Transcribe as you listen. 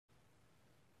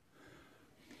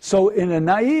So in a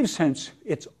naive sense,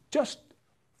 it's just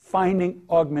finding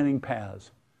augmenting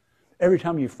paths. Every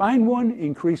time you find one,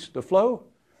 increase the flow.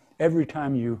 Every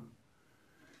time you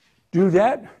do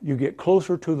that, you get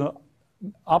closer to the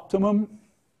optimum.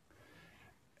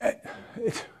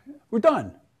 We're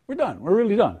done. We're done. We're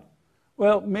really done.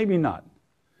 Well, maybe not.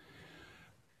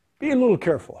 Be a little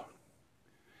careful.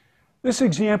 This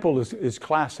example is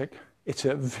classic. It's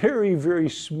a very, very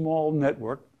small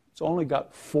network. It's only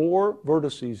got 4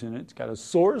 vertices in it. It's got a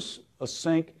source, a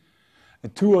sink,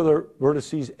 and 2 other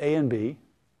vertices, A and B.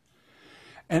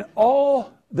 And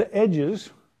all the edges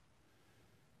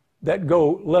that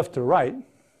go left to right,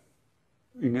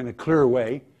 in a clear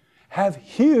way, have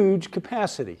huge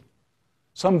capacity.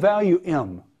 Some value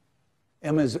M.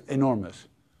 M is enormous.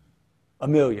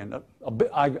 1 million.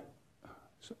 I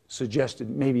suggested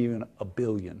maybe even 1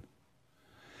 billion.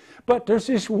 But there's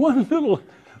this one little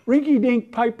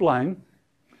rinky-dink pipeline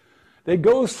that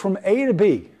goes from A to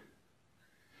B,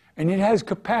 and it has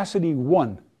capacity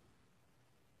 1.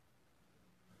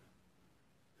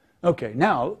 Okay,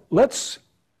 now let's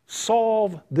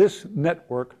solve this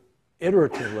network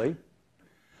iteratively,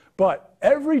 but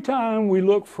every time we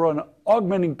look for an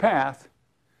augmenting path,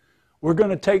 we're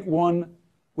going to take one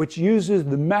which uses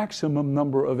the maximum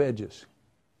number of edges.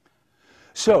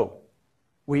 So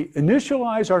we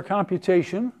initialize our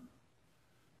computation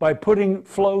by putting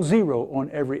flow 0 on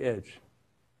every edge.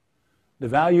 The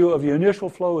value of the initial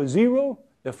flow is 0.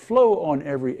 The flow on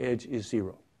every edge is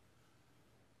 0.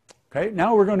 Okay,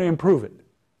 now we're going to improve it.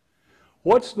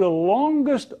 What's the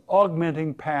longest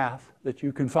augmenting path that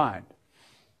you can find?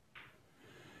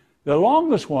 The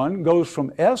longest one goes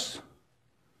from S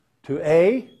to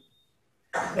A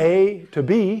to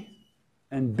B,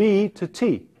 and B to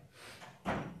T.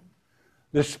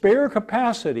 The spare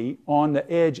capacity on the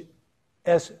edge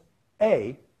SA,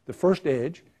 the first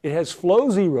edge, it has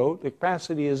flow 0, the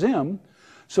capacity is M,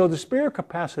 so the spare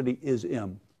capacity is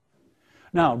M.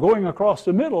 Now, going across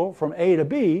the middle from A to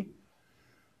B,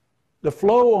 the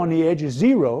flow on the edge is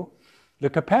 0, the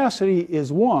capacity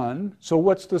is 1, so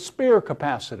what's the spare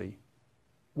capacity?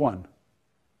 1.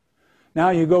 Now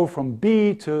you go from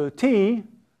B to T,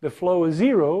 the flow is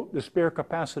 0, the spare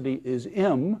capacity is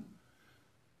M.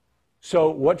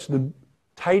 So what's the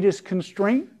tightest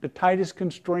constraint? The tightest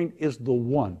constraint is the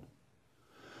 1.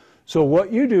 So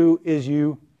what you do is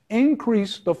you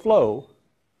increase the flow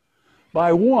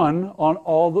by 1 on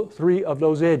all the 3 of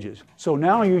those edges. So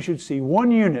now you should see 1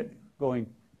 unit going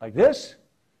like this,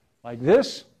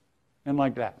 and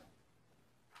like that.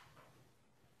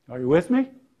 Are you with me?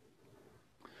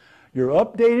 Your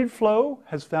updated flow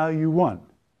has value 1.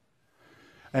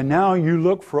 And now you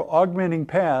look for augmenting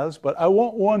paths, but I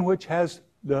want one which has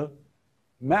the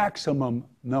maximum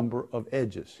number of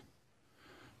edges.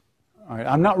 All right,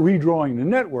 I'm not redrawing the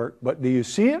network, but do you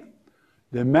see it?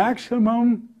 The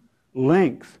maximum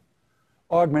length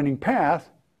augmenting path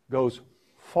goes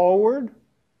forward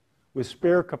with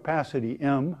spare capacity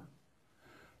M,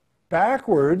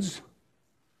 backwards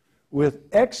with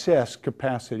excess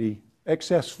capacity,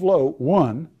 excess flow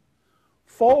 1,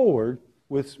 forward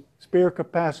with spare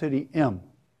capacity M.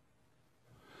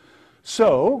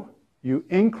 So you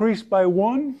increase by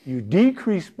 1, you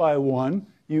decrease by 1,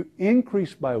 you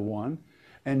increase by 1,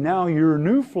 and now your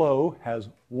new flow has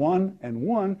 1 and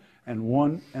 1 and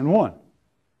 1 and 1.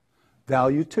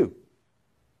 Value 2.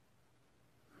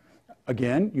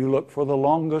 Again, you look for the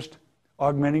longest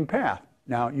augmenting path.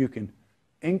 Now you can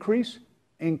increase,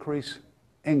 increase,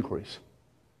 increase.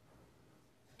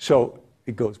 So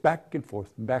it goes back and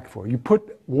forth and back and forth. You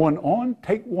put 1 on,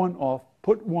 take 1 off,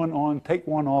 put 1 on, take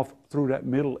 1 off through that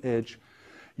middle edge.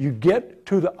 You get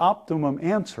to the optimum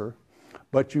answer,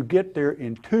 but you get there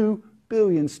in 2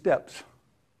 billion steps.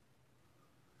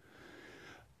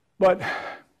 But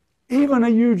even a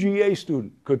UGA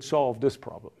student could solve this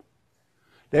problem.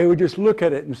 They would just look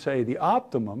at it and say the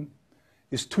optimum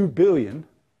is 2 billion,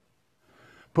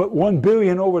 put 1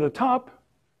 billion over the top,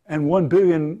 and 1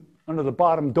 billion under the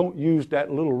bottom. Don't use that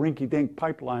little rinky-dink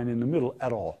pipeline in the middle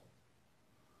at all.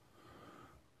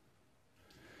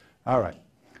 All right.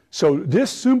 So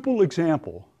this simple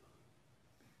example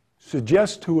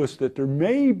suggests to us that there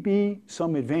may be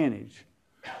some advantage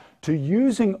to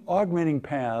using augmenting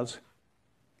paths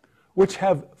which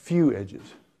have few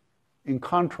edges, in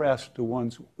contrast to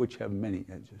ones which have many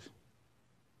edges.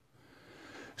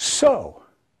 So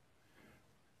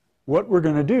what we're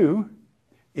going to do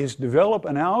is develop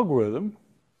an algorithm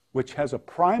which has a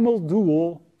primal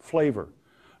dual flavor.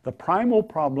 The primal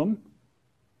problem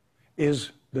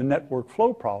is the network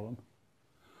flow problem,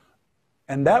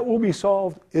 and that will be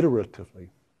solved iteratively.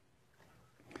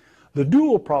 The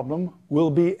dual problem will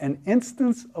be an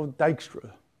instance of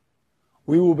Dijkstra.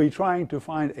 We will be trying to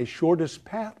find a shortest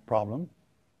path problem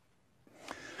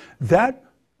that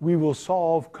we will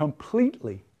solve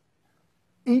completely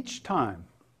each time.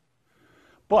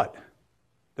 But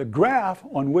the graph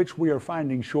on which we are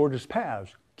finding shortest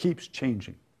paths keeps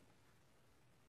changing.